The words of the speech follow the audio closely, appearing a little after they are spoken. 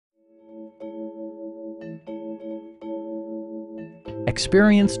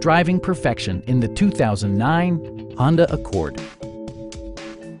Experience driving perfection in the 2009 Honda Accord.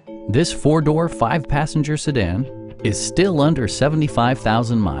 This four-door, five-passenger sedan is still under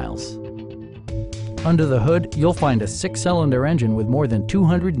 75,000 miles. Under the hood, you'll find a six-cylinder engine with more than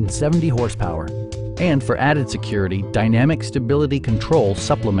 270 horsepower. And for added security, dynamic stability control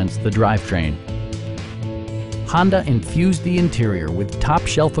supplements the drivetrain. Honda infused the interior with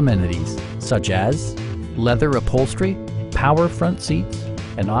top-shelf amenities such as leather upholstery, power front seats,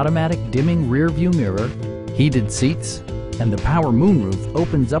 an automatic dimming rear-view mirror, heated seats, and the power moonroof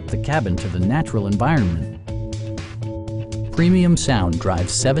opens up the cabin to the natural environment. Premium sound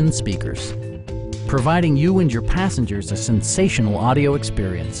drives 7 speakers, providing you and your passengers a sensational audio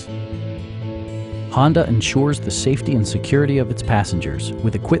experience. Honda ensures the safety and security of its passengers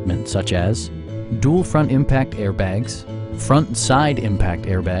with equipment such as dual front impact airbags, front and side impact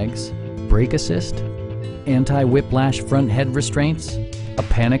airbags, brake assist, anti-whiplash front head restraints, a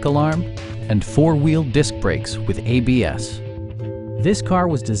panic alarm, and 4-wheel disc brakes with ABS. This car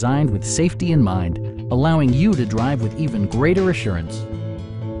was designed with safety in mind, allowing you to drive with even greater assurance.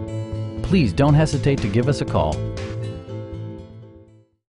 Please don't hesitate to give us a call.